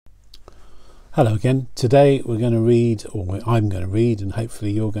Hello again. Today we're going to read, or I'm going to read, and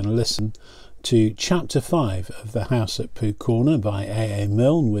hopefully you're going to listen to Chapter 5 of The House at Pooh Corner by AA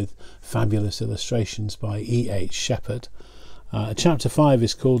Milne, with fabulous illustrations by Ch5. Chapter 5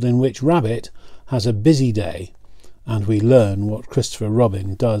 is called In Which Rabbit Has a Busy Day, and we learn what Christopher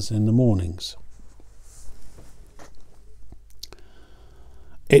Robin does in the mornings.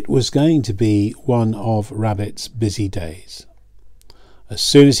 It was going to be one of Rabbit's busy days. As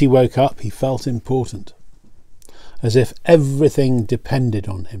soon as he woke up, he felt important, as if everything depended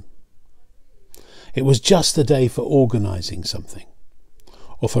on him. It was just the day for organising something,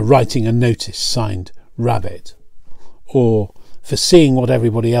 or for writing a notice signed Rabbit, or for seeing what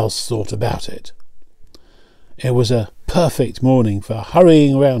everybody else thought about it. It was a perfect morning for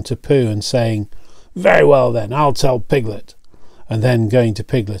hurrying around to Pooh and saying, "Very well then, I'll tell Piglet," and then going to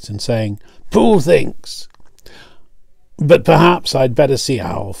Piglet and saying, "Pooh thinks, but perhaps I'd better see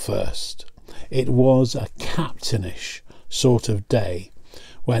Owl first." It was a captainish sort of day,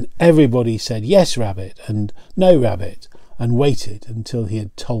 when everybody said yes Rabbit and no Rabbit, and waited until he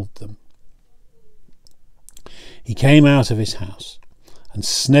had told them. He came out of his house and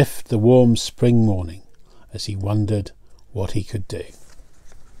sniffed the warm spring morning as he wondered what he could do.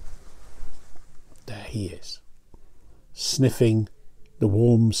 There he is, sniffing the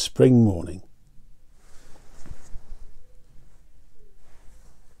warm spring morning.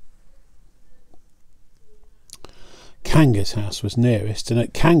 Kanga's house was nearest, and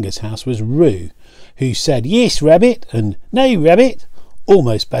at Kanga's house was Roo, who said yes Rabbit and no Rabbit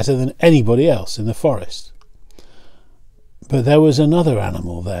almost better than anybody else in the forest. But there was another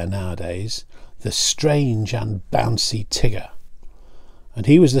animal there nowadays, the strange and bouncy Tigger, and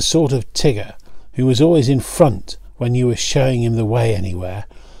he was the sort of Tigger who was always in front when you were showing him the way anywhere,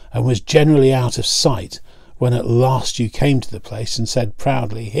 and was generally out of sight when at last you came to the place and said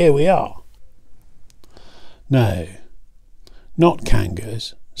proudly, "Here we are." "No, not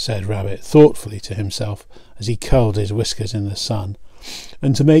Kanga's," said Rabbit thoughtfully to himself as he curled his whiskers in the sun,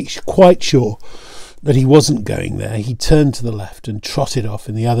 and to make quite sure that he wasn't going there, he turned to the left and trotted off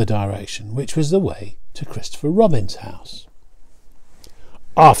in the other direction, which was the way to Christopher Robin's house.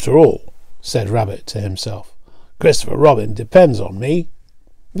 "After all," said Rabbit to himself, "Christopher Robin depends on me.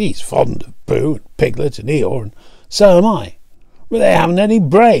 He's fond of Pooh and Piglet and Eeyore, and so am I, but they haven't any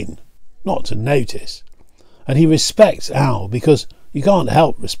brain, not to notice. And he respects Owl, because you can't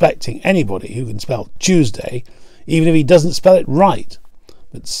help respecting anybody who can spell Tuesday, even if he doesn't spell it right.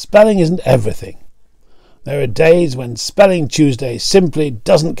 But spelling isn't everything. There are days when spelling Tuesday simply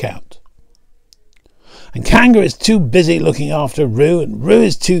doesn't count. And Kanga is too busy looking after Roo, and Roo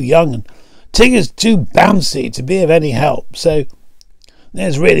is too young, and Tigger's too bouncy to be of any help, so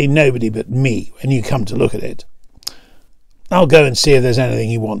there's really nobody but me when you come to look at it. I'll go and see if there's anything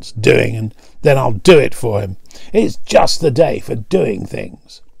he wants doing, and then I'll do it for him. It's just the day for doing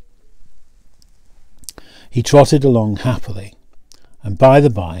things." He trotted along happily, and by the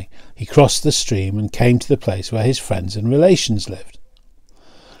by he crossed the stream and came to the place where his friends and relations lived.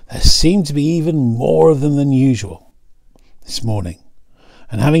 There seemed to be even more of them than usual this morning,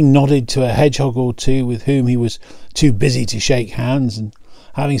 and having nodded to a hedgehog or two with whom he was too busy to shake hands, and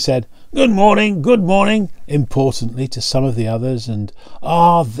having said good morning, importantly to some of the others, and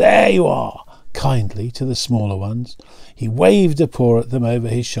 "Ah, there you are," kindly to the smaller ones, he waved a paw at them over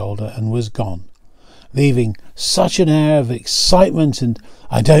his shoulder and was gone, leaving such an air of excitement and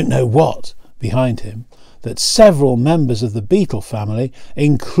I don't know what behind him that several members of the beetle family,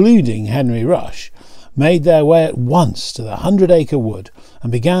 including Henry Rush, made their way at once to the 100-acre wood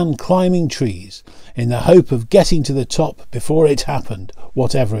and began climbing trees in the hope of getting to the top before it happened,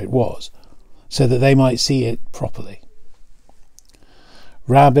 whatever it was, so that they might see it properly.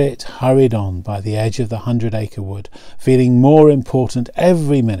 Rabbit hurried on by the edge of the 100-acre wood, feeling more important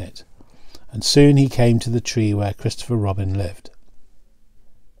every minute, and soon he came to the tree where Christopher Robin lived.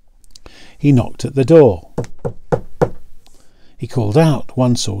 He knocked at the door. He called out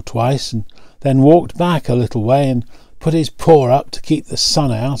once or twice, and then walked back a little way and put his paw up to keep the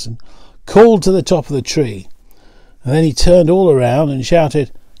sun out, and called to the top of the tree. And then he turned all around and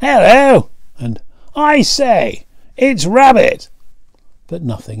shouted, "Hello!" and "I say, it's Rabbit!" But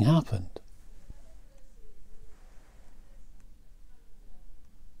nothing happened.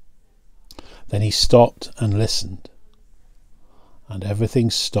 Then he stopped and listened, and everything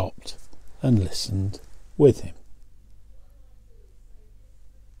stopped and listened with him.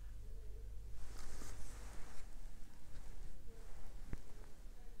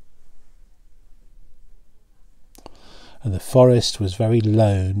 And the forest was very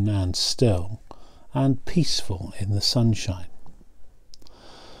lone and still and peaceful in the sunshine.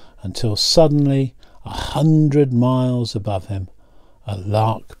 until suddenly, 100 miles above him, a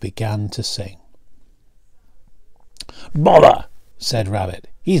lark began to sing. "Bother!" said Rabbit.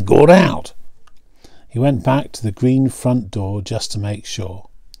 "He's gone out." He went back to the green front door just to make sure,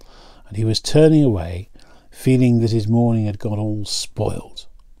 and he was turning away, feeling that his morning had got all spoiled,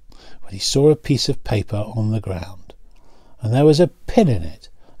 when he saw a piece of paper on the ground, and there was a pin in it,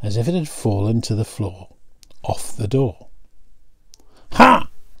 as if it had fallen to the floor, off the door. "Ha!"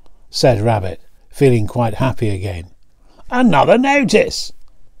 said Rabbit, feeling quite happy again. "Another notice!"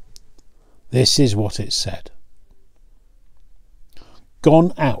 This is what it said.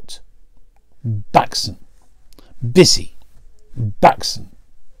 "Gone out. Baxon. Busy. Baxon.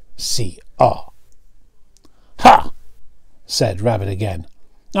 C.R." "Ha!" said Rabbit again.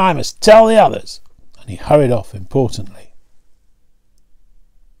 "I must tell the others," and he hurried off importantly.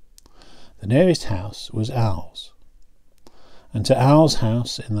 The nearest house was Owl's, and to Owl's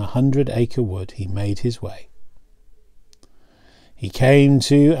house in the 100-acre wood he made his way. He came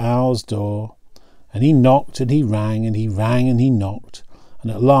to Owl's door, and he knocked and he rang and he rang and he knocked, and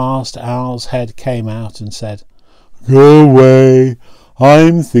at last Owl's head came out and said, "Go away,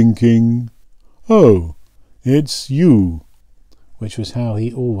 I'm thinking. Oh, it's you," which was how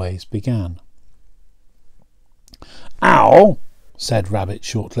he always began. "Owl," said Rabbit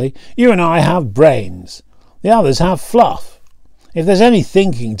shortly, "you and I have brains. The others have fluff. If there's any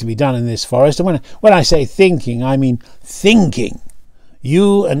thinking to be done in this forest, and when I say thinking, I mean thinking,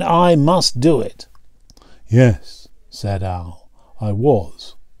 you and I must do it." "Yes," said Owl, "I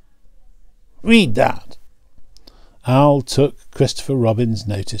was." "Read that." Owl took Christopher Robin's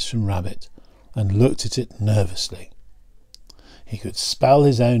notice from Rabbit and looked at it nervously. He could spell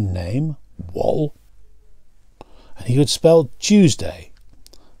his own name, Wall, and he could spell Tuesday,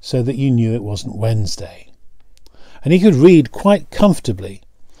 so that you knew it wasn't Wednesday. And he could read quite comfortably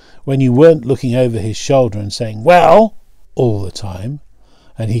when you weren't looking over his shoulder and saying, "Well," all the time.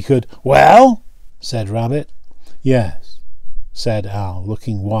 And he could, "Well," said Rabbit. "Yes," said Owl,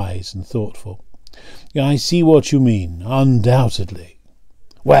 looking wise and thoughtful. "I see what you mean, undoubtedly."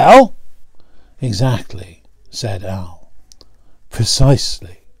 "Well?" "Exactly," said Owl.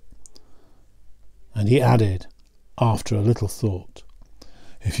 "Precisely." And he added, after a little thought,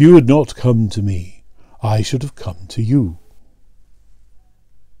 "If you had not come to me, I should have come to you."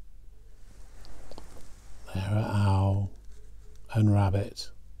 There are Owl and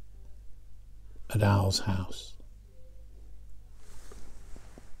Rabbit at Owl's house.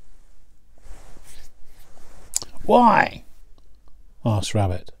 "Why?" asked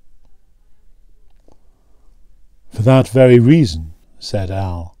Rabbit. "For that very reason," said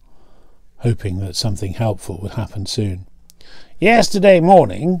Owl, hoping that something helpful would happen soon. "Yesterday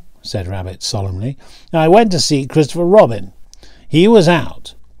morning," said Rabbit solemnly, "I went to see Christopher Robin. He was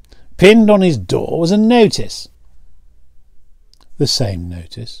out. Pinned on his door was a notice." "The same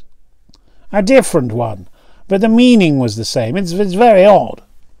notice?" "A different one, but the meaning was the same. It's very odd."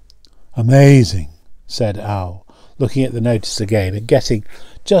 "Amazing," said Owl, looking at the notice again and getting,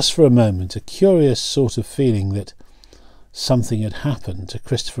 just for a moment, a curious sort of feeling that something had happened to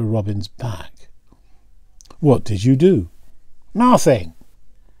Christopher Robin's back. "What did you do?" "Nothing."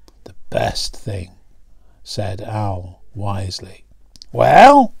 "The best thing," said Owl wisely.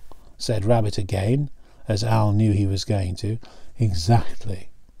 "Well?" said Rabbit again, as Owl knew he was going to. "Exactly,"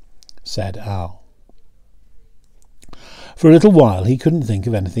 said Owl. For a little while he couldn't think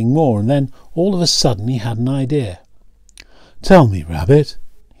of anything more, and then all of a sudden he had an idea. "Tell me, Rabbit,"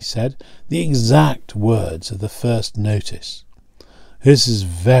 he said, "the exact words of the first notice. This is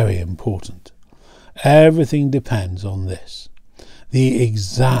very important. Everything depends on this. The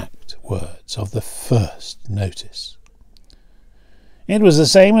exact words of the first notice." "It was the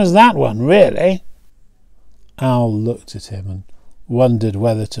same as that one, really." Owl looked at him and wondered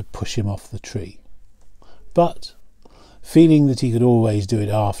whether to push him off the tree. But, feeling that he could always do it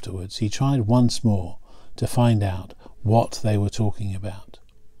afterwards, he tried once more to find out what they were talking about.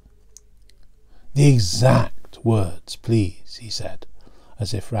 "The exact words, please," he said,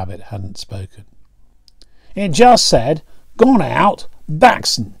 as if Rabbit hadn't spoken. "It just said, 'Gone out,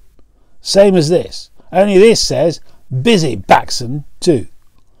 Baxon.' Same as this, only this says, 'Busy Baxon,' too."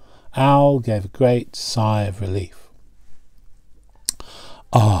 Owl gave a great sigh of relief.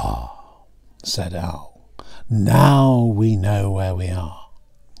 "Ah," said Owl, "now we know where we are."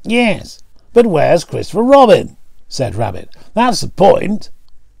 "Yes, but where's Christopher Robin?" said Rabbit. "That's the point."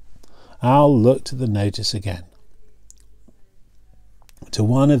 Owl looked at the notice again. To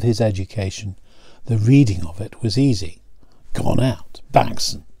one of his education, the reading of it was easy. Gone out,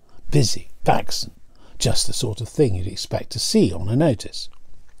 Baxon, busy, Baxon, just the sort of thing you'd expect to see on a notice.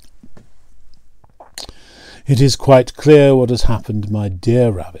 "It is quite clear what has happened, my dear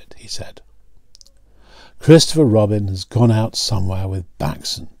Rabbit," he said. "Christopher Robin has gone out somewhere with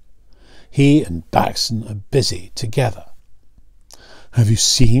Baxen. He and Baxen are busy together. Have you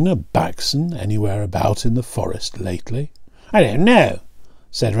seen a Baxen anywhere about in the forest lately?" "I don't know,"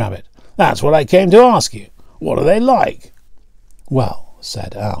 said Rabbit. "That's what I came to ask you. What are they like?" "Well,"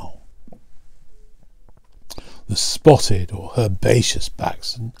 said Owl, "the spotted or herbaceous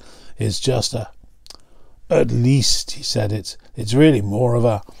Baxen is just at least," he said, it's really more of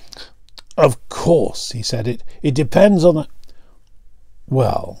a... "Of course," he said, it depends on the...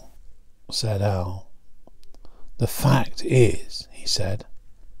 "Well," said Owl, "the fact is," he said,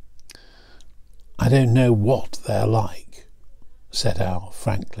 "I don't know what they're like," said Owl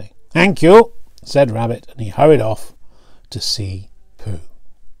frankly. "Thank you," said Rabbit, and he hurried off to see Pooh.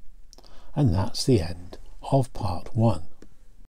 And that's the end of part 1.